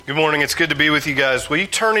Good morning. It's good to be with you guys. Will you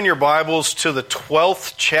turn in your Bibles to the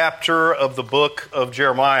 12th chapter of the book of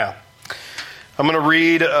Jeremiah? I'm going to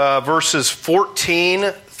read verses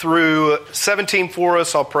 14 through 17 for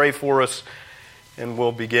us. I'll pray for us, and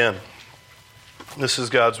we'll begin. This is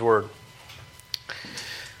God's Word.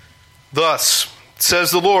 Thus says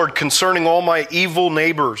the Lord concerning all my evil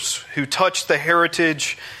neighbors who touch the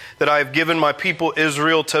heritage that I have given my people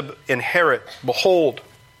Israel to inherit. Behold,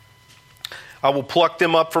 I will pluck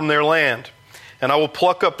them up from their land, and I will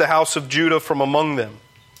pluck up the house of Judah from among them.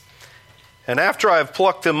 And after I have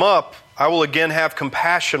plucked them up, I will again have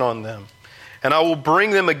compassion on them. And I will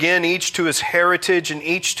bring them again, each to his heritage and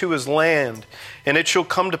each to his land. And it shall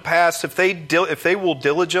come to pass, if they will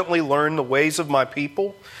diligently learn the ways of my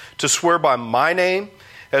people, to swear by my name,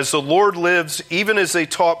 as the Lord lives, even as they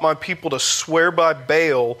taught my people to swear by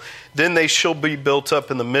Baal, then they shall be built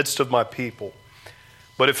up in the midst of my people.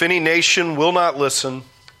 But if any nation will not listen,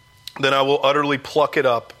 then I will utterly pluck it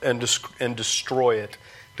up and destroy it,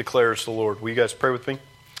 declares the Lord. Will you guys pray with me?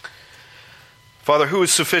 Father, who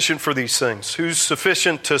is sufficient for these things? Who's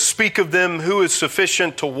sufficient to speak of them? Who is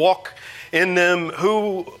sufficient to walk in them?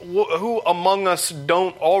 Who among us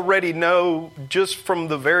don't already know just from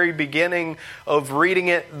the very beginning of reading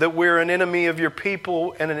it that we're an enemy of your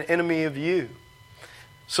people and an enemy of you?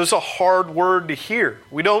 So it's a hard word to hear.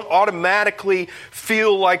 We don't automatically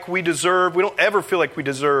feel like we don't ever feel like we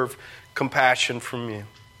deserve compassion from you.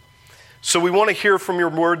 So we want to hear from your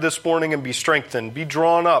word this morning and be strengthened, be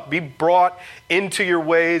drawn up, be brought into your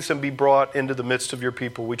ways and be brought into the midst of your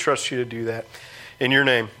people. We trust you to do that. In your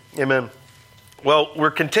name, amen. Well,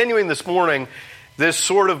 we're continuing this morning this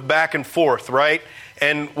sort of back and forth, right?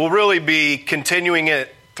 And we'll really be continuing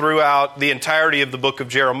it throughout the entirety of the book of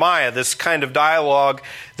Jeremiah, this kind of dialogue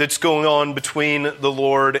that's going on between the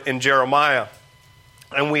Lord and Jeremiah.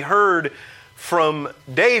 And we heard from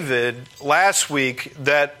David last week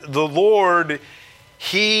that the Lord,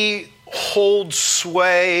 he holds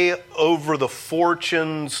sway over the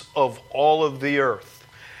fortunes of all of the earth.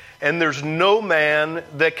 And there's no man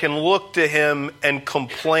that can look to him and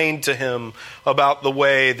complain to him about the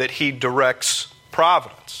way that he directs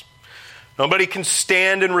providence. Nobody can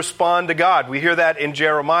stand and respond to God. We hear that in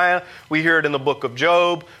Jeremiah. We hear it in the book of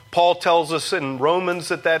Job. Paul tells us in Romans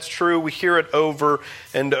that that's true. We hear it over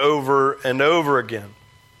and over and over again.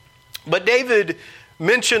 But David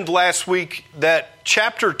mentioned last week that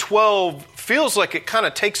chapter 12 feels like it kind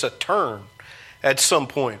of takes a turn at some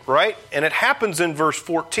point, right? And it happens in verse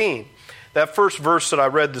 14, that first verse that I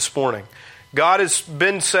read this morning. God has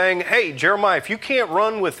been saying, hey, Jeremiah, if you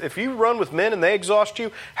run with men and they exhaust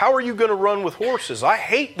you, how are you going to run with horses? I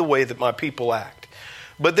hate the way that my people act.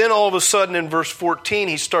 But then all of a sudden in verse 14,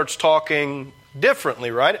 he starts talking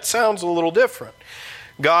differently, right? It sounds a little different.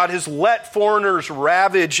 God has let foreigners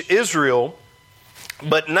ravage Israel,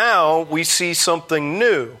 but now we see something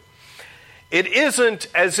new. It isn't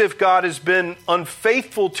as if God has been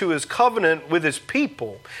unfaithful to his covenant with his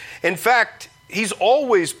people. In fact, he's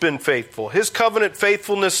always been faithful. His covenant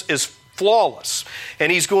faithfulness is flawless, and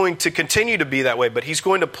he's going to continue to be that way. But he's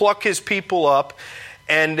going to pluck his people up,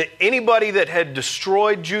 and anybody that had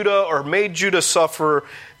destroyed Judah or made Judah suffer,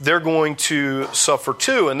 they're going to suffer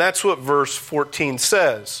too. And that's what verse 14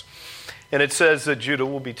 says. And it says that Judah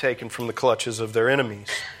will be taken from the clutches of their enemies.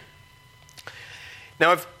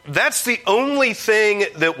 Now, if that's the only thing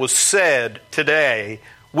that was said today,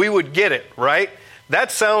 we would get it, right? That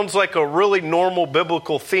sounds like a really normal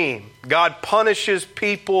biblical theme. God punishes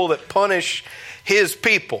people that punish his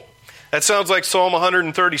people. That sounds like Psalm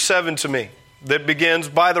 137 to me. That begins,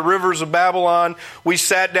 by the rivers of Babylon, we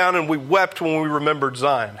sat down and we wept when we remembered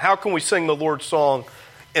Zion. How can we sing the Lord's song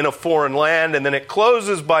in a foreign land? And then it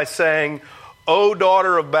closes by saying, O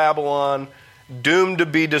daughter of Babylon, doomed to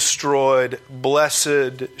be destroyed,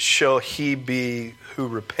 blessed shall he be who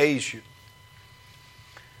repays you.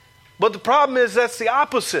 But the problem is that's the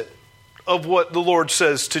opposite of what the Lord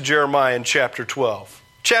says to Jeremiah in chapter 12.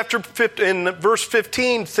 In verse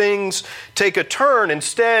 15, things take a turn.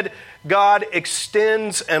 Instead, God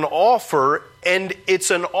extends an offer, and it's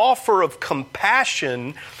an offer of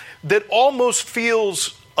compassion that almost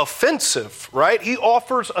feels offensive, right? He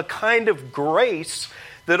offers a kind of grace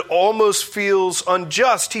that almost feels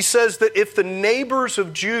unjust. He says that if the neighbors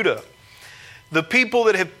of Judah, the people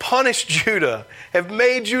that have punished Judah, have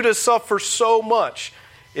made Judah suffer so much,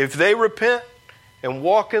 if they repent and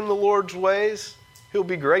walk in the Lord's ways, he'll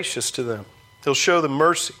be gracious to them. He'll show them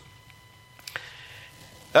mercy.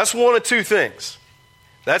 That's one of two things.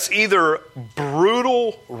 That's either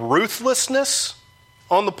brutal ruthlessness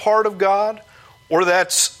on the part of God, or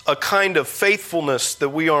that's a kind of faithfulness that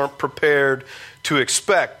we aren't prepared to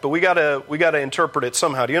expect. But we gotta interpret it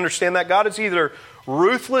somehow. Do you understand that? God is either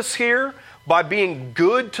ruthless here by being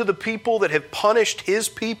good to the people that have punished his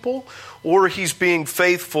people, or he's being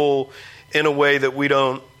faithful in a way that we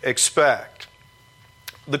don't expect.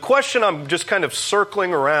 The question I'm just kind of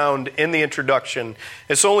circling around in the introduction,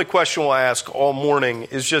 it's the only question we'll ask all morning,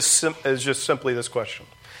 is just simply this question.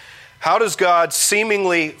 How does God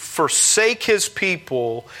seemingly forsake his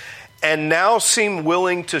people and now seem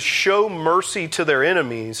willing to show mercy to their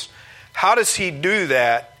enemies? How does he do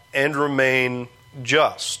that and remain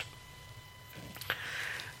just?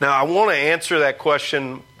 Now, I want to answer that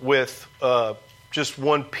question with just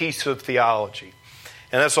one piece of theology.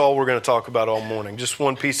 And that's all we're going to talk about all morning, just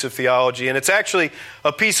one piece of theology. And it's actually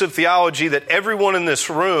a piece of theology that everyone in this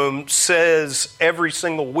room says every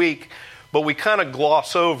single week, but we kind of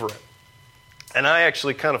gloss over it. And I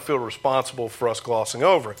actually kind of feel responsible for us glossing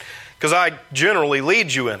over it, because I generally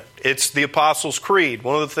lead you in it. It's the Apostles' Creed.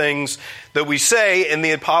 One of the things that we say in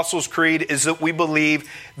the Apostles' Creed is that we believe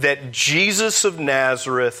that Jesus of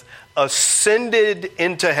Nazareth ascended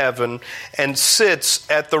into heaven and sits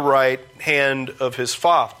at the right hand of his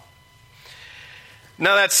Father.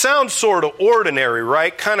 Now that sounds sort of ordinary,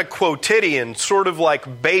 right? Kind of quotidian, sort of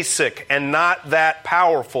like basic and not that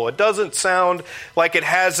powerful. It doesn't sound like it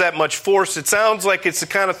has that much force. It sounds like it's the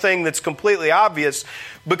kind of thing that's completely obvious,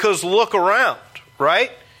 because look around,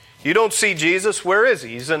 right? You don't see Jesus. Where is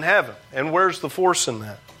he? He's in heaven. And where's the force in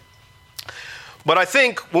that? But I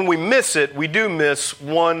think when we miss it, we do miss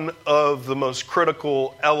one of the most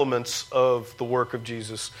critical elements of the work of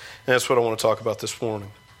Jesus. And that's what I want to talk about this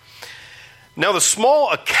morning. Now, the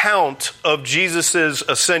small account of Jesus'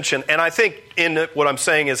 ascension, and I think in what I'm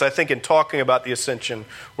saying is, I think in talking about the ascension,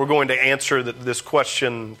 we're going to answer this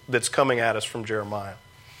question that's coming at us from Jeremiah.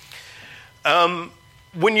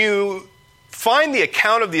 When you find the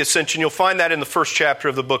account of the ascension, you'll find that in the first chapter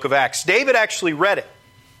of the book of Acts. David actually read it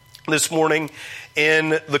this morning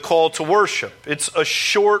in the call to worship. It's a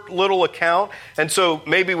short little account, and so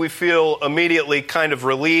maybe we feel immediately kind of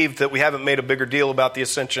relieved that we haven't made a bigger deal about the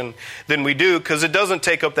ascension than we do, because it doesn't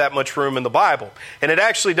take up that much room in the Bible. And it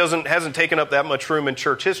actually hasn't taken up that much room in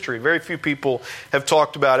church history. Very few people have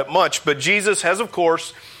talked about it much. But Jesus has, of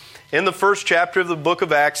course, in the first chapter of the book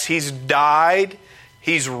of Acts, he's died,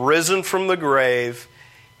 he's risen from the grave,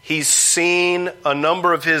 he's seen a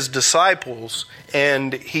number of his disciples,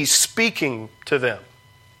 and he's speaking to them.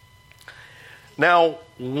 Now,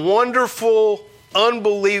 wonderful,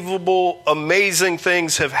 unbelievable, amazing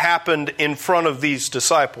things have happened in front of these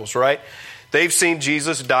disciples, right? They've seen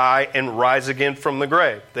Jesus die and rise again from the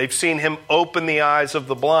grave. They've seen him open the eyes of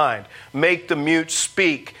the blind, make the mute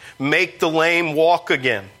speak, make the lame walk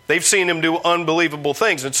again. They've seen him do unbelievable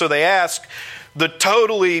things. And so they ask the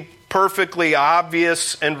totally perfectly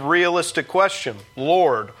obvious and realistic question,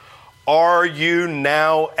 Lord, are you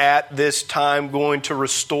now at this time going to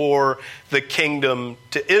restore the kingdom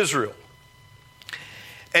to Israel?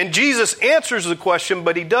 And Jesus answers the question,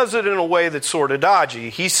 but he does it in a way that's sort of dodgy.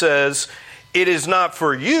 He says, it is not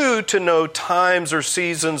for you to know times or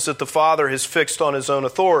seasons that the Father has fixed on his own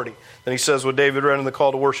authority. Then he says what David read in the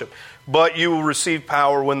call to worship. But you will receive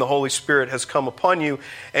power when the Holy Spirit has come upon you,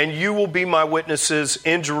 and you will be my witnesses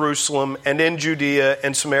in Jerusalem and in Judea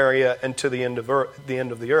and Samaria and to the end of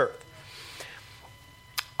the earth.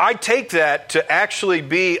 I take that to actually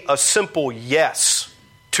be a simple yes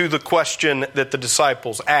to the question that the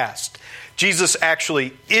disciples asked. Jesus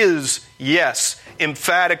actually is, yes,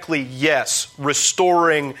 emphatically yes,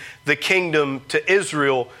 restoring the kingdom to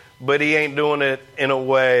Israel, but he ain't doing it in a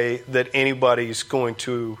way that anybody's going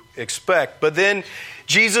to expect. But then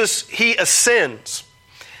Jesus, he ascends.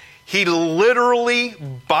 He literally,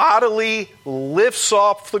 bodily lifts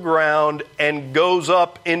off the ground and goes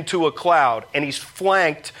up into a cloud. And he's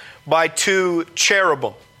flanked by two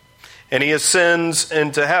cherubim. And he ascends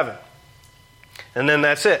into heaven. And then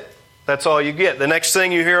that's it. That's all you get. The next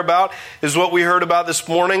thing you hear about is what we heard about this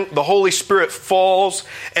morning. The Holy Spirit falls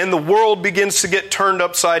and the world begins to get turned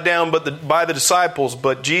upside down by the disciples,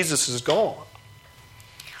 but Jesus is gone.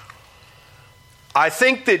 I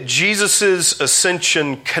think that Jesus'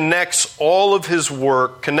 ascension connects all of his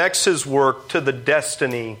work, connects his work to the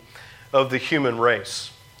destiny of the human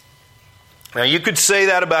race. Now, you could say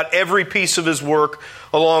that about every piece of his work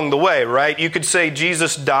along the way, right? You could say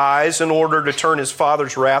Jesus dies in order to turn his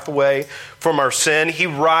Father's wrath away from our sin. He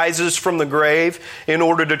rises from the grave in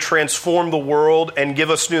order to transform the world and give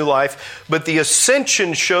us new life. But the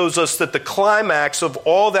ascension shows us that the climax of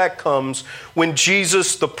all that comes when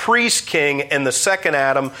Jesus, the priest king and the second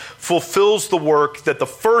Adam, fulfills the work that the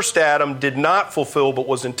first Adam did not fulfill but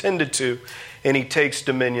was intended to. and he takes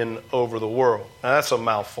dominion over the world. Now, that's a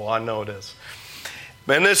mouthful. I know it is.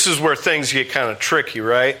 And this is where things get kind of tricky,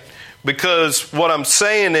 right? Because what I'm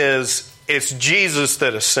saying is, it's Jesus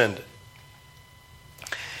that ascended.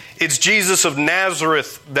 It's Jesus of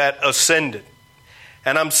Nazareth that ascended.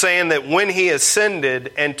 And I'm saying that when he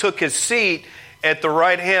ascended and took his seat at the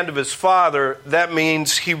right hand of his Father, that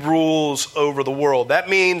means he rules over the world. That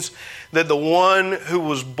means that the one who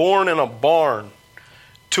was born in a barn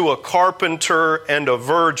to a carpenter and a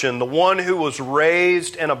virgin, the one who was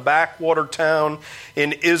raised in a backwater town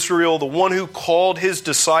in Israel, the one who called his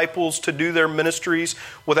disciples to do their ministries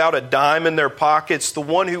without a dime in their pockets, the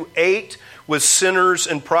one who ate with sinners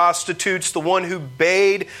and prostitutes, the one who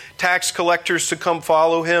bade tax collectors to come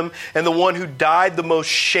follow him, and the one who died the most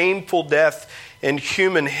shameful death in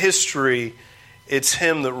human history, it's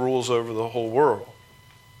him that rules over the whole world.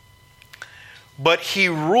 But he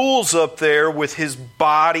rules up there with his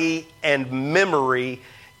body and memory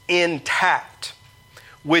intact,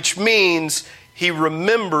 which means he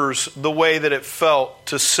remembers the way that it felt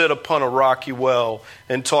to sit upon a rocky well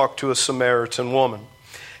and talk to a Samaritan woman.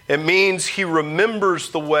 It means he remembers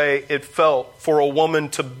the way it felt for a woman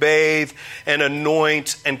to bathe and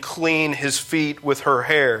anoint and clean his feet with her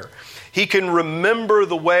hair. He can remember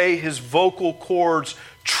the way his vocal cords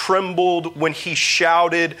trembled when he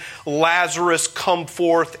shouted, "Lazarus, come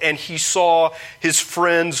forth," and he saw his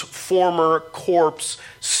friend's former corpse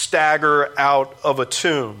stagger out of a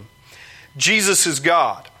tomb. Jesus is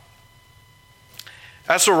God.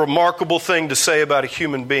 That's a remarkable thing to say about a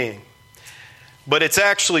human being. But it's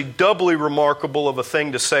actually doubly remarkable of a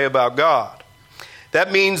thing to say about God.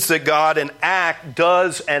 That means that God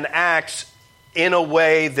does and acts in a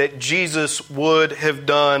way that Jesus would have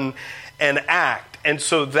done and act. And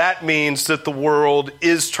so that means that the world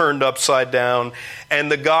is turned upside down,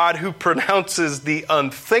 and the God who pronounces the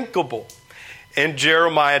unthinkable in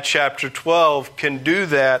Jeremiah chapter 12 can do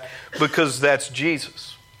that because that's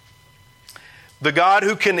Jesus. The God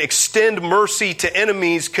who can extend mercy to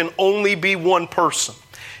enemies can only be one person.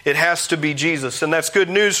 It has to be Jesus, and that's good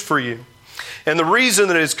news for you. And the reason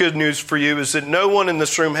that it's good news for you is that no one in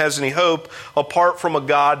this room has any hope apart from a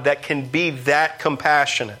God that can be that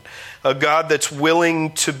compassionate, a God that's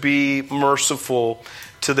willing to be merciful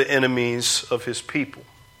to the enemies of his people.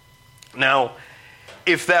 Now,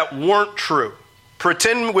 if that weren't true,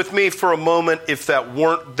 pretend with me for a moment if that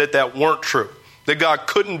weren't true, that God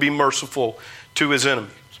couldn't be merciful to his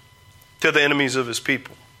enemies, to the enemies of his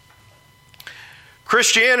people.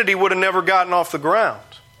 Christianity would have never gotten off the ground,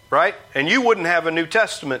 right? And you wouldn't have a New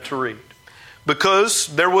Testament to read because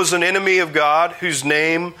there was an enemy of God whose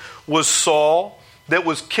name was Saul that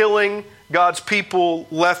was killing God's people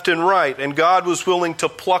left and right. And God was willing to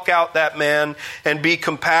pluck out that man and be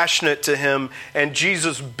compassionate to him. And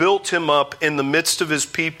Jesus built him up in the midst of his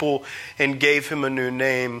people and gave him a new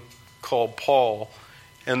name called Paul.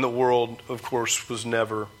 And the world, of course, was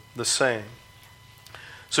never the same.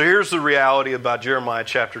 So here's the reality about Jeremiah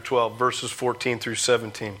chapter 12, verses 14 through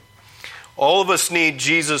 17. All of us need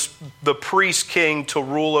Jesus, the priest king, to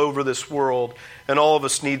rule over this world. And all of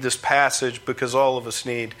us need this passage because all of us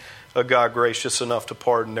need a God gracious enough to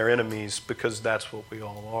pardon their enemies, because that's what we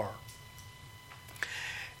all are.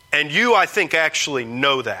 And you, I think, actually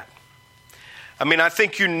know that. I mean, I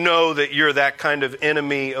think you know that you're that kind of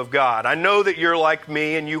enemy of God. I know that you're like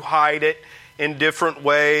me and you hide it in different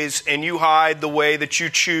ways, and you hide the way that you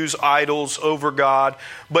choose idols over God.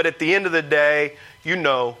 But at the end of the day, you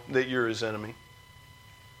know that you're his enemy.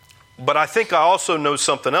 But I think I also know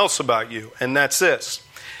something else about you, and that's this.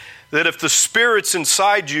 That if the Spirit's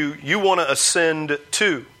inside you, you want to ascend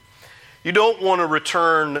too. You don't want to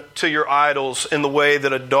return to your idols in the way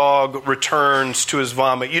that a dog returns to his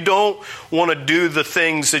vomit. You don't want to do the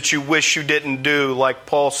things that you wish you didn't do, like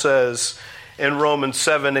Paul says in Romans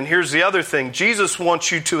 7. And here's the other thing. Jesus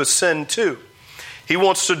wants you to ascend too. He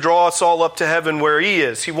wants to draw us all up to heaven where he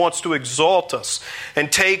is. He wants to exalt us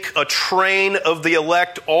and take a train of the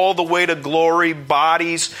elect all the way to glory,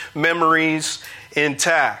 bodies, memories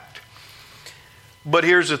intact. But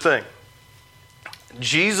here's the thing.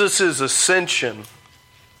 Jesus' ascension,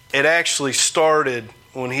 it actually started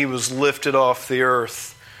when he was lifted off the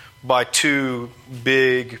earth by two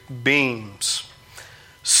big beams,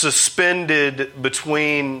 suspended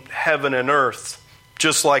between heaven and earth,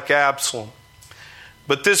 just like Absalom.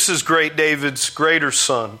 But this is great David's greater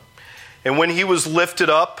son. And when he was lifted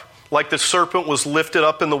up, like the serpent was lifted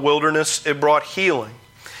up in the wilderness, it brought healing.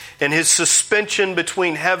 And his suspension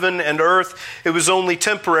between heaven and earth, it was only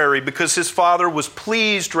temporary because his Father was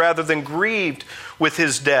pleased rather than grieved with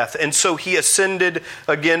his death. And so he ascended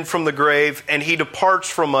again from the grave, and he departs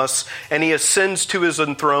from us, and he ascends to his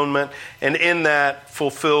enthronement, and in that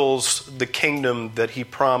fulfills the kingdom that he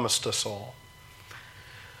promised us all.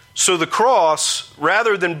 So the cross,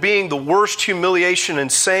 rather than being the worst humiliation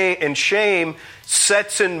and shame,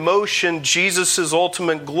 sets in motion Jesus'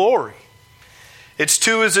 ultimate glory. It's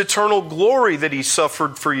to his eternal glory that he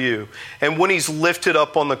suffered for you. And when he's lifted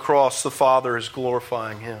up on the cross, the Father is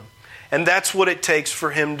glorifying him. And that's what it takes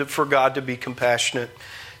for God to be compassionate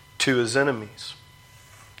to his enemies.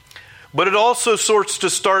 But it also sorts to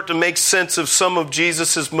start to make sense of some of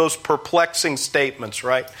Jesus' most perplexing statements,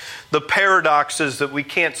 right? The paradoxes that we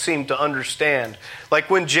can't seem to understand. Like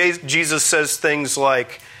when Jesus says things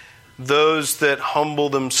like, those that humble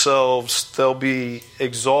themselves, they'll be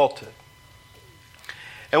exalted.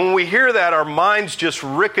 And when we hear that, our minds just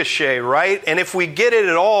ricochet, right? And if we get it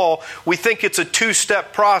at all, we think it's a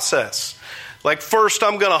two-step process. Like first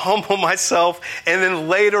I'm going to humble myself, and then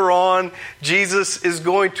later on, Jesus is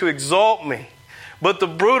going to exalt me. But the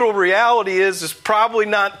brutal reality is it's probably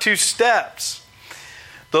not two steps.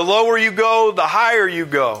 The lower you go, the higher you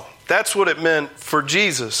go. That's what it meant for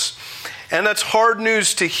Jesus. And that's hard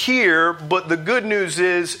news to hear, but the good news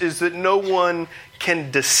is that no one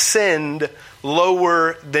can descend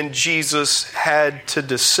lower than Jesus had to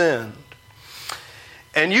descend.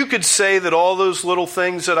 And you could say that all those little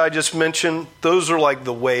things that I just mentioned, those are like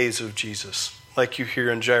the ways of Jesus, like you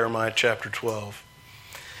hear in Jeremiah chapter 12.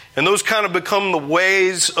 And those kind of become the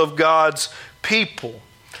ways of God's people.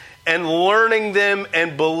 And learning them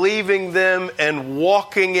and believing them and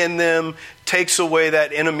walking in them takes away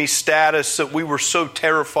that enemy status that we were so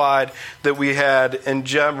terrified that we had in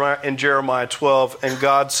Jeremiah 12. And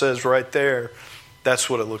God says right there, that's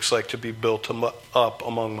what it looks like to be built up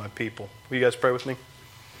among my people. Will you guys pray with me?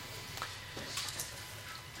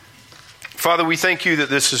 Father, we thank you that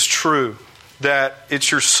this is true, that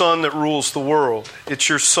it's your Son that rules the world. It's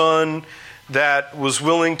your Son that was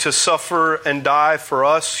willing to suffer and die for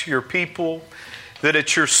us, your people. That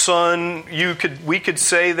it's your Son, we could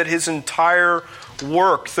say that his entire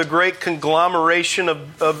work, the great conglomeration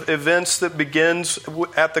of events that begins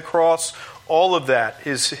at the cross, all of that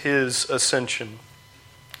is his ascension.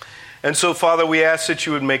 And so, Father, we ask that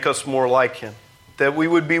you would make us more like him, that we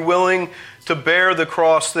would be willing to bear the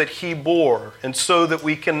cross that he bore, and so that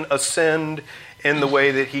we can ascend in the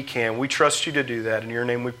way that he can. We trust you to do that. In your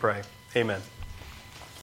name we pray. Amen.